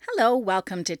Hello,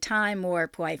 welcome to Time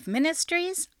Warp Wife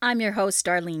Ministries. I'm your host,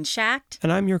 Darlene Schacht.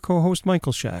 And I'm your co-host,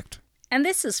 Michael Schacht. And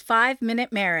this is 5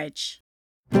 Minute Marriage.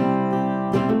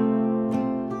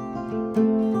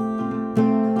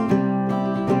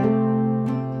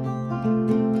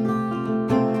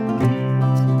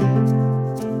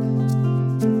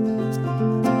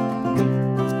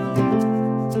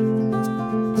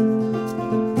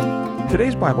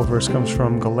 Today's Bible verse comes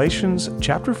from Galatians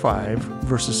chapter 5,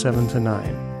 verses 7 to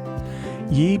 9.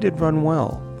 Ye did run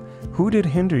well. Who did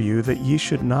hinder you that ye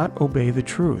should not obey the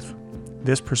truth?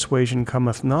 This persuasion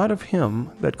cometh not of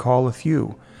him that calleth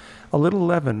you. A little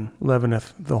leaven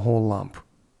leaveneth the whole lump.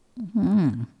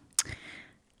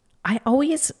 I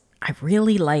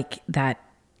really like that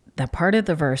part of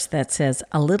the verse that says,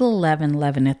 a little leaven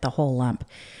leaveneth the whole lump,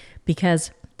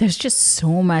 because there's just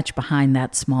so much behind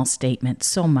that small statement,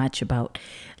 so much about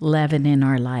leaven in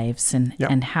our lives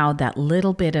and how that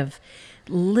little bit of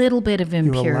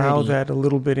impurity. You allow that a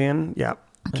little bit in,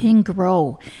 can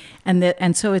grow.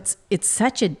 And so it's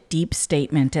such a deep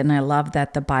statement, and I love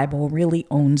that the Bible really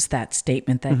owns that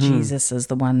statement, that Jesus is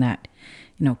the one that,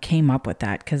 came up with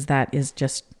that, because that is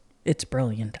just, it's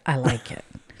brilliant. I like it.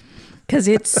 Because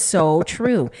it's so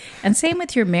true. And same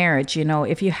with your marriage,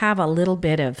 if you have a little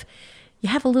bit of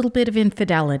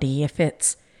infidelity, if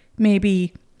it's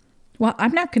maybe, well,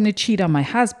 I'm not going to cheat on my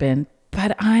husband,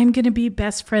 but I'm going to be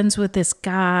best friends with this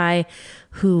guy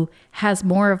who has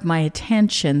more of my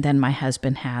attention than my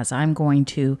husband has. I'm going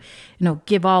to,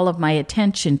 give all of my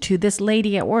attention to this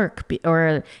lady at work,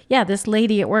 because,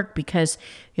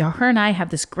 her and I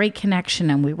have this great connection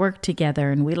and we work together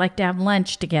and we like to have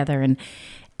lunch together and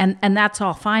that's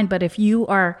all fine. But if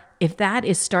that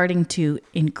is starting to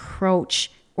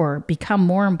encroach or become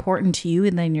more important to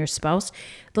you than your spouse,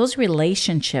 those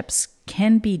relationships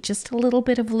can be just a little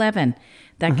bit of leaven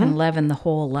that can leaven the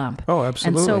whole lump. Oh,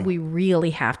 absolutely. And so we really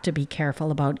have to be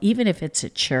careful about, even if it's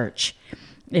at church,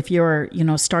 if you're,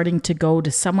 starting to go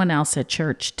to someone else at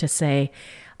church to say,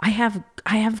 I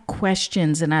have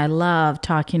questions and I love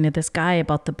talking to this guy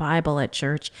about the Bible at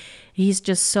church. He's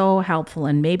just so helpful.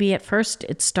 And maybe at first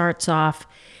it starts off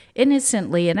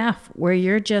innocently enough where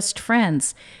you're just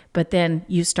friends, but then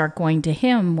you start going to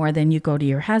him more than you go to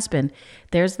your husband.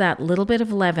 There's that little bit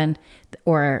of leaven,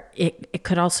 or it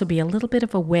could also be a little bit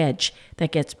of a wedge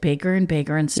that gets bigger and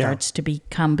bigger and starts to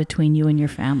become between you and your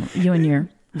family, you and your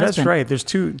That's husband. right. There's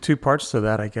two parts to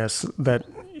that, I guess, that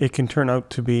it can turn out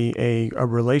to be a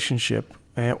relationship,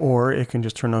 or it can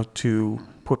just turn out to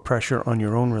put pressure on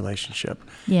your own relationship.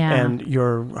 Yeah. And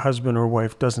your husband or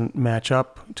wife doesn't match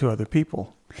up to other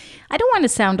people. I don't want to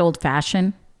sound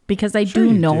old-fashioned, because I Sure do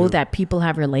you know do. that people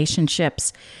have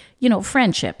relationships,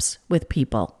 friendships with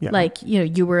people. Yeah. Like,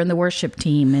 you were in the worship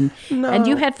team and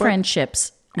you had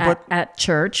friendships at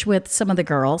church with some of the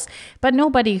girls, but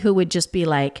nobody who would just be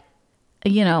like,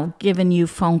 giving you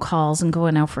phone calls and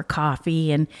going out for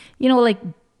coffee and, like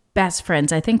best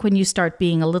friends. I think when you start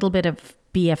being a little bit of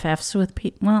BFFs with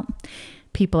people, well,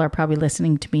 people are probably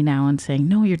listening to me now and saying,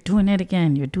 no, you're doing it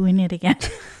again. You're doing it again.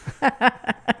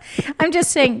 I'm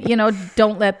just saying,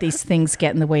 don't let these things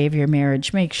get in the way of your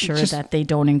marriage. Make sure that they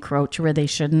don't encroach where they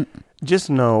shouldn't. Just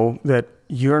know that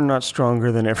you're not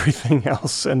stronger than everything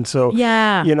else. And so,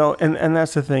 and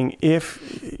that's the thing.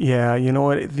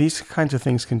 These kinds of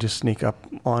things can just sneak up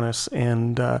on us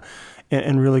and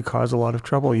really cause a lot of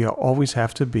trouble. You always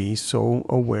have to be so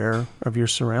aware of your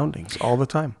surroundings all the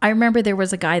time. I remember there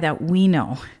was a guy that we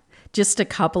know just a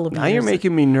couple of years ago. Now you're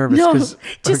making me nervous. No,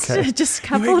 just a couple of years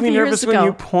ago. You make me nervous when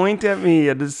you point at me.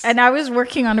 And I was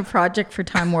working on a project for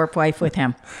Time Warp Wife with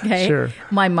him. Okay? Sure.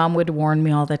 My mom would warn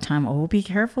me all the time, oh, be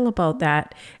careful about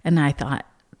that. And I thought,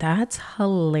 that's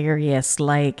hilarious.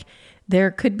 Like,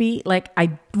 there could be,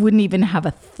 I wouldn't even have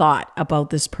a thought about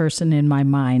this person in my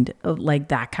mind, like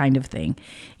that kind of thing,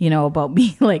 about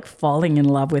me like falling in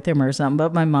love with him or something.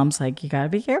 But my mom's like, you got to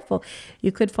be careful.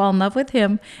 You could fall in love with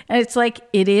him. And it's like,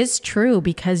 it is true,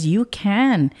 because you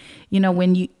can,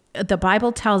 the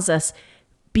Bible tells us,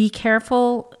 be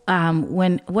careful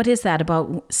what is that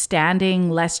about standing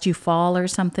lest you fall or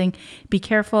something? Be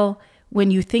careful when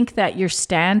you think that you're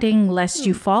standing lest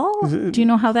you fall. Do you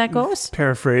know how that goes?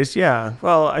 Paraphrase, yeah.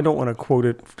 Well, I don't want to quote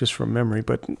it just from memory,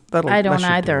 but I don't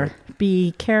either.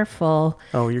 Be careful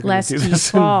lest you you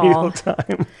fall. In real fall.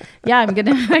 time. Yeah, I'm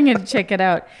gonna check it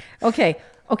out. Okay,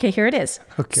 here it is.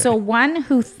 Okay. So one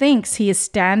who thinks he is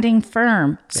standing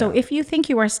firm. So if you think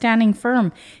you are standing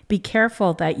firm, be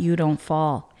careful that you don't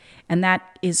fall. And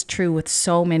that is true with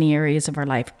so many areas of our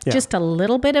life. Yeah. Just a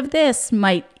little bit of this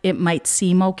might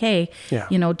seem okay.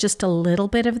 Yeah. Just a little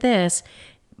bit of this,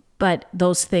 but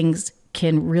those things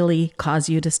can really cause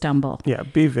you to stumble. Yeah,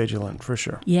 be vigilant for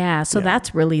sure. Yeah, so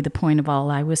that's really the point of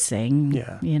all I was saying.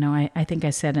 Yeah. You know, I think I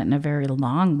said it in a very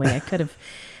long way.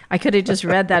 I could have just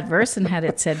read that verse and had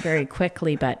it said very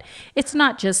quickly, but it's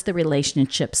not just the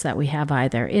relationships that we have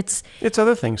either. It's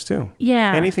other things too.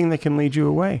 Yeah. Anything that can lead you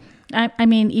away. I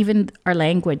mean, even our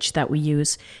language that we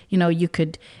use, you know, you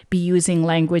could be using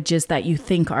languages that you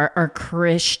think are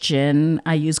Christian.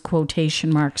 I use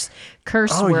quotation marks,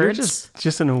 curse words. You're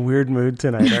just in a weird mood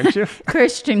tonight, aren't you?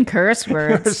 Christian curse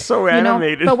words. You're so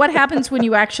animated. You know, but what happens when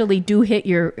you actually do hit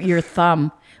your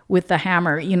thumb with the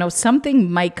hammer? You know, something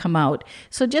might come out.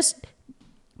 So just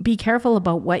be careful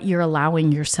about what you're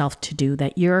allowing yourself to do,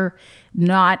 that you're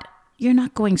not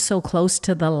going so close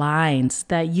to the lines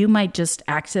that you might just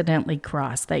accidentally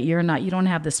cross, that you don't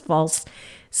have this false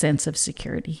sense of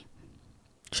security.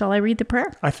 Shall I read the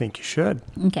prayer? I think you should.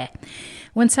 Okay.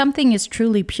 When something is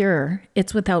truly pure,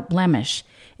 it's without blemish.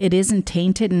 It isn't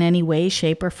tainted in any way,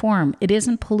 shape, or form. It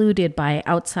isn't polluted by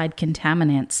outside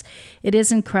contaminants. It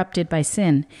isn't corrupted by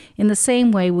sin. In the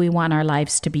same way, we want our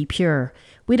lives to be pure.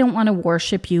 We don't want to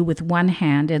worship you with one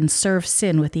hand and serve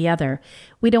sin with the other.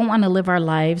 We don't want to live our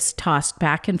lives tossed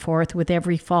back and forth with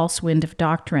every false wind of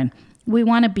doctrine. We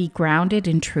want to be grounded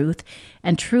in truth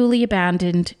and truly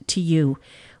abandoned to you.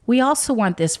 We also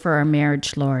want this for our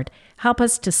marriage, Lord. Help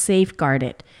us to safeguard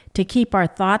it, to keep our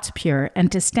thoughts pure,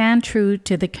 and to stand true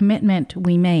to the commitment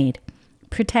we made.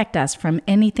 Protect us from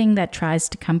anything that tries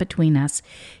to come between us.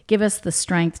 Give us the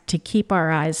strength to keep our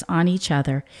eyes on each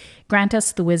other. Grant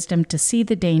us the wisdom to see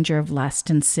the danger of lust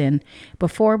and sin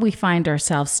before we find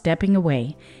ourselves stepping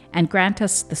away, and grant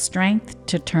us the strength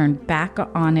to turn back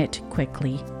on it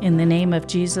quickly. In the name of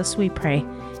Jesus we pray.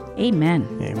 Amen.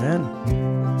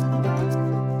 Amen.